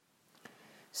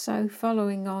So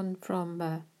following on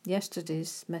from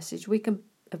yesterday's message, we can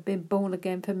have been born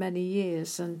again for many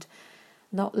years and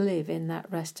not live in that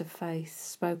rest of faith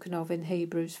spoken of in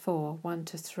Hebrews 4,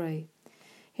 1-3.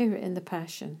 Hear it in the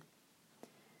Passion.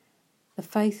 The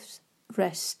faith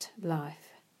rest life.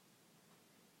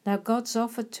 Now God's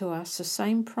offered to us the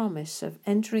same promise of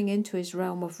entering into his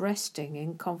realm of resting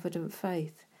in confident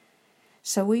faith.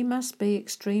 So we must be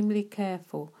extremely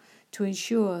careful to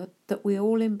ensure that we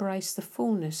all embrace the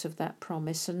fullness of that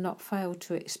promise and not fail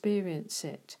to experience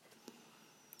it.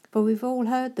 For we've all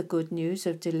heard the good news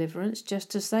of deliverance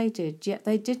just as they did, yet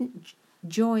they didn't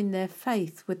join their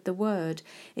faith with the word.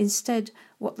 Instead,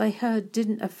 what they heard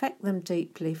didn't affect them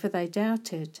deeply, for they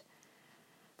doubted.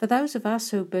 For those of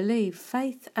us who believe,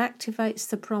 faith activates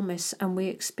the promise and we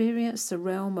experience the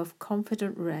realm of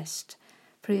confident rest.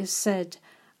 For he has said,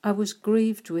 I was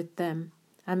grieved with them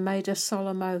and made a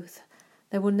solemn oath.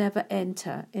 They will never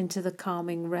enter into the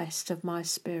calming rest of my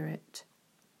spirit.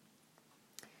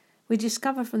 We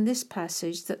discover from this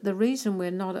passage that the reason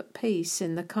we're not at peace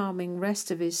in the calming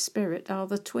rest of his spirit are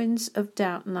the twins of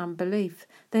doubt and unbelief.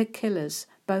 They're killers,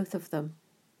 both of them.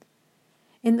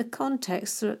 In the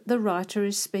context, the writer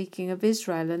is speaking of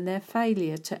Israel and their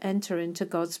failure to enter into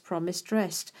God's promised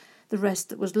rest, the rest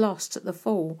that was lost at the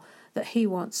fall, that he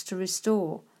wants to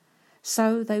restore.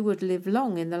 So they would live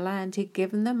long in the land he'd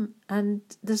given them, and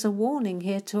there's a warning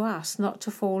here to us not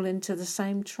to fall into the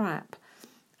same trap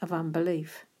of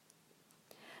unbelief.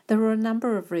 There were a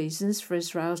number of reasons for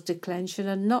Israel's declension,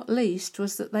 and not least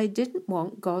was that they didn't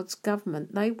want God's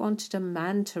government. They wanted a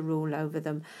man to rule over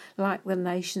them, like the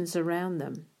nations around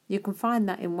them. You can find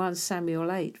that in 1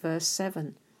 Samuel 8, verse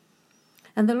 7.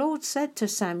 And the Lord said to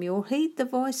Samuel, heed the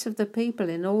voice of the people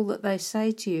in all that they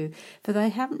say to you, for they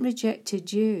haven't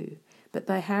rejected you, but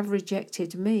they have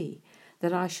rejected me,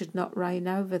 that I should not reign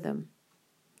over them.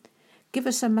 Give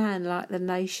us a man like the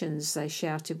nations, they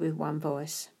shouted with one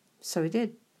voice. So he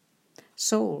did.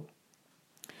 Saul.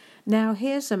 Now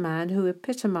here's a man who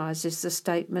epitomizes the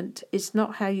statement, it's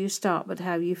not how you start but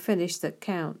how you finish that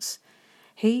counts.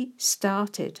 He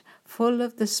started full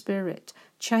of the Spirit,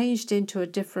 changed into a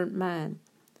different man,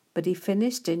 but he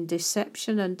finished in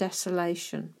deception and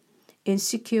desolation.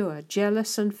 Insecure,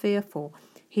 jealous and fearful,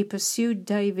 he pursued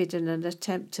David in an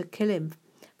attempt to kill him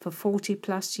for 40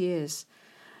 plus years.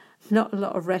 Not a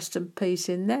lot of rest and peace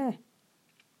in there.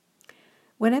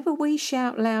 Whenever we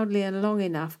shout loudly and long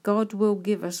enough, God will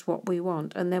give us what we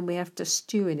want, and then we have to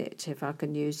stew in it, if I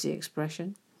can use the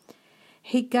expression.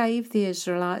 He gave the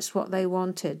Israelites what they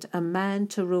wanted, a man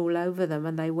to rule over them,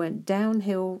 and they went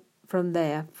downhill from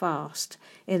there fast,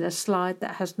 in a slide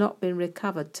that has not been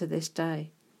recovered to this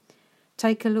day.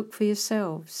 Take a look for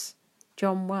yourselves.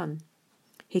 John 1.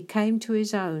 He came to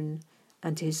his own,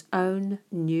 and his own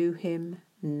knew him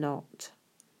not.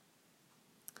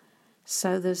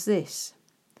 So there's this.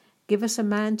 Give us a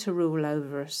man to rule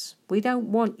over us. We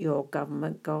don't want your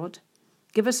government, God.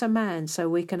 Give us a man so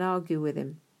we can argue with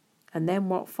him. And then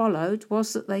what followed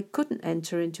was that they couldn't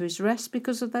enter into his rest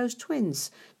because of those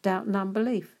twins, doubt and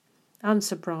unbelief.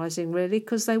 Unsurprising, really,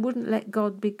 because they wouldn't let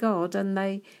God be God and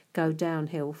they go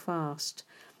downhill fast.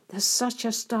 There's such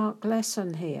a stark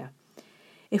lesson here.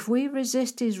 If we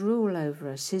resist his rule over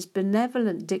us, his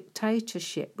benevolent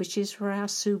dictatorship, which is for our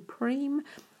supreme,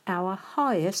 our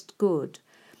highest good,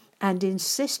 and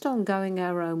insist on going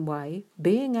our own way,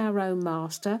 being our own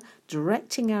master,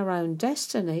 directing our own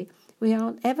destiny, we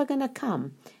aren't ever going to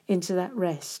come into that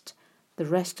rest, the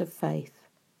rest of faith.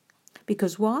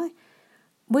 Because why?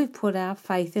 We've put our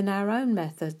faith in our own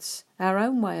methods, our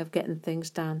own way of getting things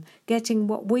done, getting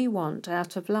what we want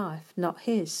out of life, not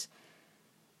his.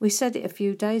 We said it a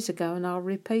few days ago, and I'll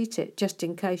repeat it just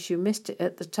in case you missed it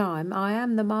at the time. I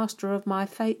am the master of my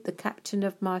fate, the captain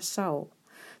of my soul.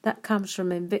 That comes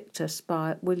from Invictus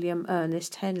by William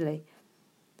Ernest Henley.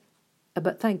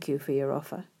 But thank you for your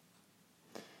offer.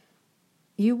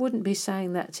 You wouldn't be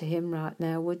saying that to him right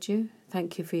now, would you?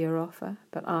 Thank you for your offer,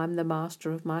 but I'm the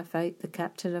master of my fate, the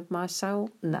captain of my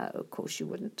soul? No, of course you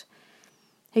wouldn't.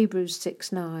 Hebrews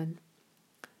 6:9.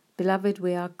 Beloved,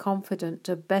 we are confident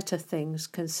of better things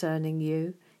concerning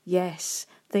you. Yes,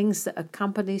 things that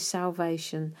accompany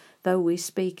salvation, though we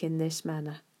speak in this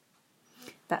manner.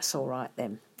 That's all right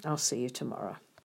then. I'll see you tomorrow.